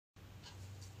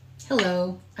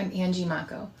Hello, I'm Angie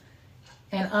Mako,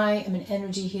 and I am an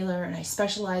energy healer, and I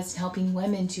specialize in helping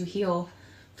women to heal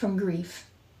from grief,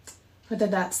 whether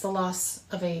that's the loss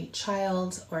of a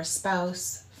child or a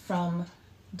spouse, from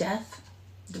death,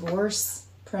 divorce,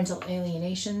 parental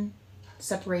alienation,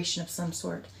 separation of some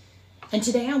sort. And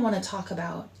today I want to talk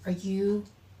about, are you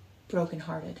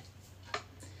brokenhearted?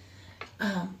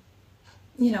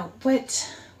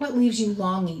 What leaves you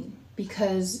longing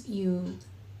because you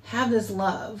have this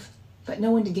love, but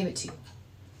no one to give it to?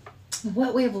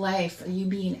 What way of life are you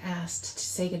being asked to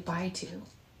say goodbye to?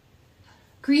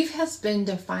 Grief has been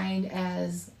defined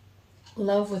as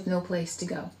love with no place to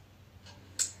go.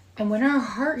 And when our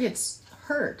heart gets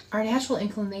hurt, our natural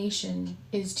inclination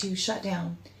is to shut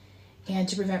down and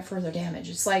to prevent further damage.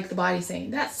 It's like the body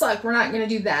saying, that sucked, we're not going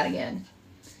to do that again.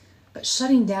 But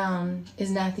shutting down is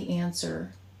not the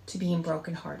answer to being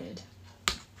brokenhearted.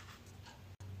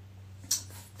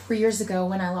 4 years ago,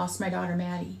 when I lost my daughter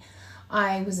Maddie,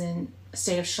 I was in a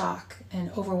state of shock and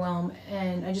overwhelm,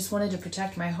 and I just wanted to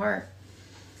protect my heart.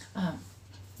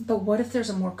 But what if there's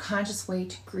a more conscious way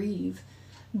to grieve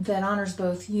that honors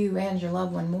both you and your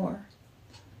loved one more?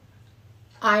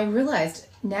 I realized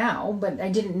now, but I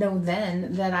didn't know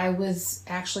then, that I was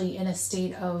actually in a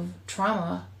state of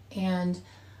trauma, and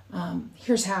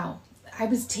here's how. I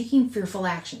was taking fearful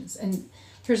actions, and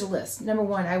here's a list. Number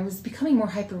one, I was becoming more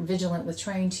hyper-vigilant with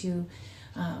trying to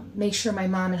make sure my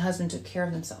mom and husband took care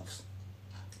of themselves.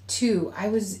 2, I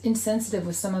was insensitive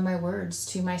with some of my words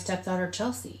to my stepdaughter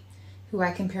Chelsea, who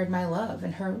I compared my love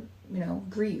and her,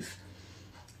 grief.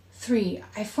 3,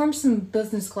 I formed some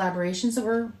business collaborations that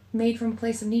were made from a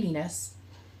place of neediness.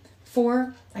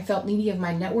 4, I felt needy of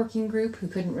my networking group who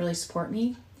couldn't really support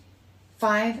me.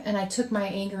 5, and I took my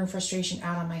anger and frustration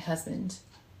out on my husband.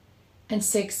 And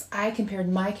 6, I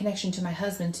compared my connection to my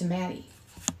husband to Maddie.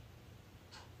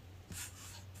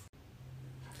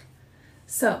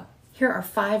 So, here are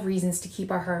 5 reasons to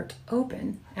keep our heart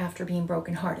open after being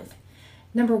brokenhearted.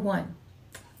 Number 1,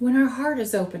 when our heart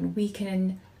is open, we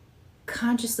can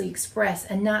consciously express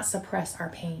and not suppress our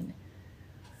pain.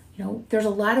 There's a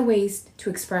lot of ways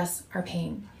to express our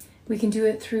pain. We can do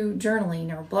it through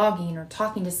journaling or blogging or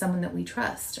talking to someone that we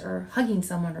trust, or hugging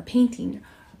someone, or painting, or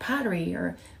pottery,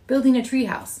 or building a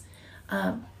treehouse.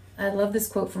 I love this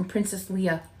quote from Princess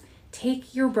Leia: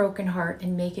 "Take your broken heart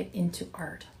and make it into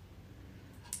art."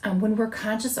 When we're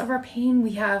conscious of our pain,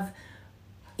 we're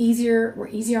easier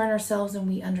on ourselves, and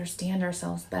we understand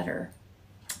ourselves better.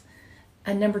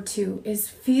 And number 2 is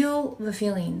feel the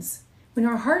feelings. When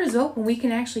our heart is open, we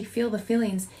can actually feel the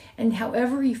feelings, and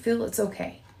however you feel, it's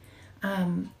okay.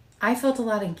 I felt a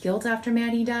lot of guilt after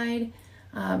Maddie died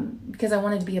because I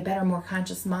wanted to be a better, more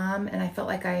conscious mom, and I felt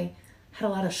like I had a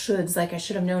lot of shoulds, like I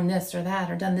should have known this or that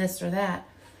or done this or that.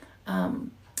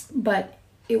 But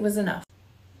it was enough.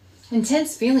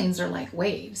 Intense feelings are like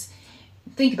waves.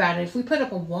 Think about it. If we put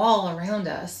up a wall around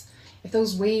us, if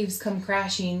those waves come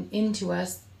crashing into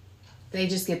us, they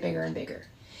just get bigger and bigger.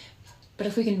 But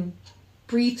if we can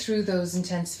breathe through those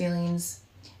intense feelings,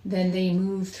 then they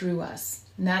move through us.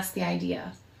 And that's the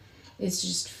idea, is to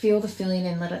just feel the feeling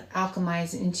and let it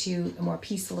alchemize into a more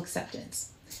peaceful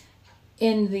acceptance.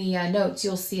 In the notes,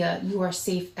 you'll see a "you are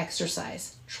safe"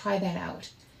 exercise. Try that out.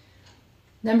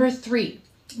 Number 3,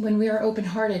 when we are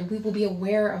open-hearted, we will be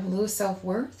aware of low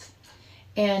self-worth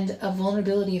and a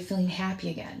vulnerability of feeling happy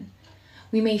again.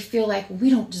 We may feel like we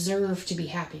don't deserve to be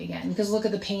happy again because look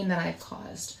at the pain that I've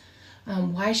caused.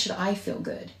 Why should I feel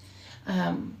good?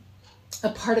 A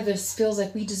part of us feels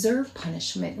like we deserve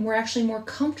punishment, and we're actually more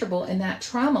comfortable in that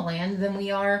trauma land than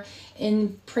we are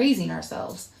in praising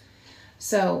ourselves.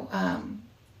 So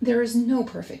there is no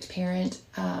perfect parent.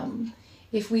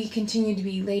 If we continue to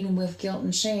be laden with guilt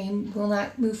and shame, we'll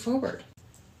not move forward.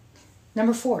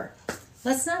 Number 4,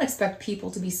 let's not expect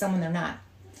people to be someone they're not.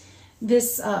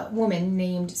 This woman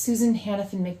named Susan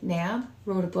Hannafin McNabb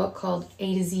wrote a book called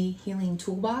A to Z Healing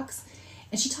Toolbox,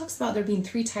 and she talks about there being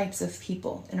 3 types of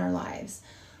people in our lives.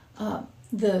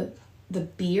 The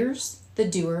beers, the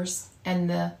doers, and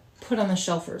the put on the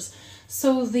shelfers.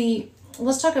 So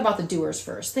let's talk about the doers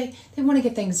first. They want to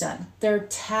get things done. They're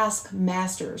task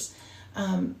masters.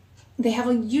 They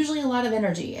have usually a lot of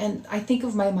energy, and I think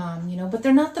of my mom, but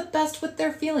they're not the best with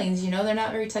their feelings, they're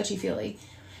not very touchy-feely.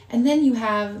 And then you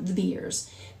have the beers.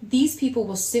 These people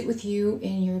will sit with you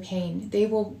in your pain. They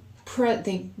will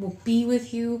be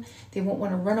with you. They won't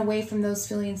want to run away from those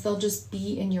feelings. They'll just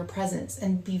be in your presence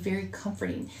and be very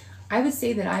comforting. I would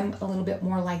say that I'm a little bit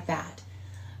more like that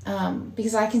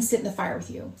because I can sit in the fire with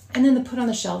you. And then the put on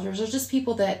the shelters are just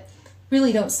people that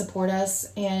really don't support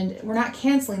us, and we're not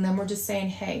canceling them. We're just saying,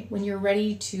 hey, when you're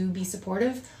ready to be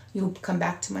supportive, you'll come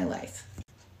back to my life.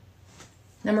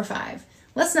 Number 5,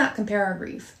 let's not compare our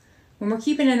grief. When we're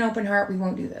keeping an open heart, we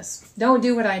won't do this. Don't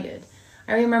do what I did.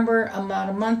 I remember about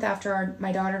a month after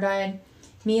my daughter died,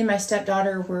 me and my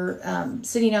stepdaughter were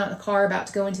sitting out in the car about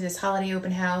to go into this holiday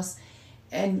open house,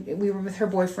 and we were with her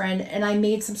boyfriend, and I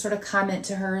made some sort of comment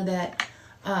to her that,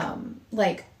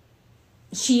 like,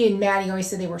 she and Maddie always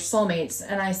said they were soulmates,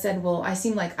 and I said, well, I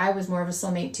seemed like I was more of a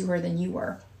soulmate to her than you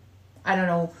were. I don't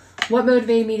know what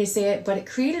motivated me to say it, but it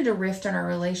created a rift in our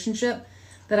relationship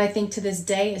that I think to this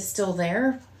day is still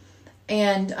there.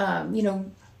 And, you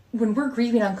know, when we're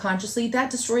grieving unconsciously, that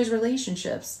destroys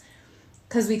relationships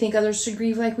because we think others should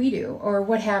grieve like we do, or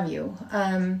what have you.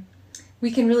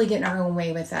 We can really get in our own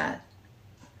way with that.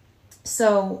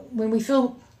 So when we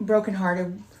feel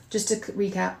brokenhearted, just to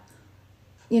recap,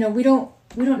 you know, we don't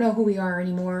know who we are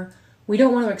anymore. We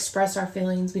don't want to express our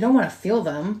feelings. We don't want to feel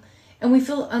them. And we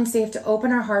feel unsafe to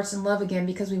open our hearts and love again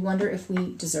because we wonder if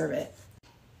we deserve it.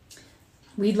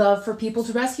 We'd love for people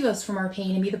to rescue us from our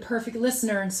pain and be the perfect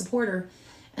listener and supporter.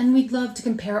 And we'd love to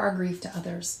compare our grief to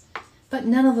others. But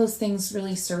none of those things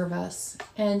really serve us.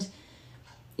 And,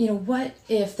 you know, what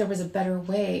if there was a better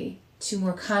way to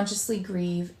more consciously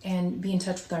grieve and be in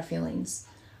touch with our feelings?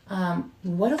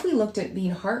 What if we looked at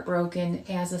being heartbroken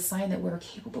as a sign that we're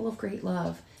capable of great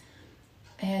love?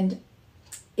 And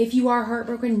if you are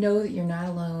heartbroken, know that you're not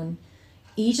alone.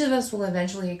 Each of us will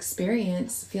eventually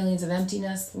experience feelings of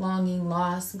emptiness, longing,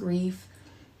 loss, grief,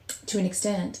 to an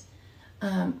extent.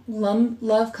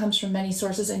 Love comes from many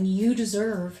sources, and you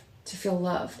deserve to feel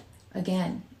loved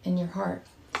again in your heart.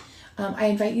 I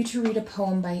invite you to read a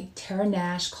poem by Tara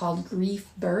Nash called Grief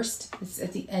Burst. It's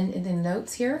at the end in the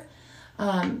notes here.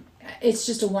 It's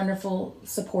just a wonderful,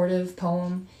 supportive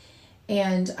poem.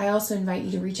 And I also invite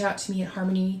you to reach out to me at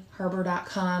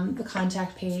harmonyharbor.com, the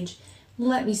contact page.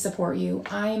 Let me support you.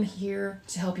 I am here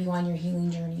to help you on your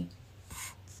healing journey.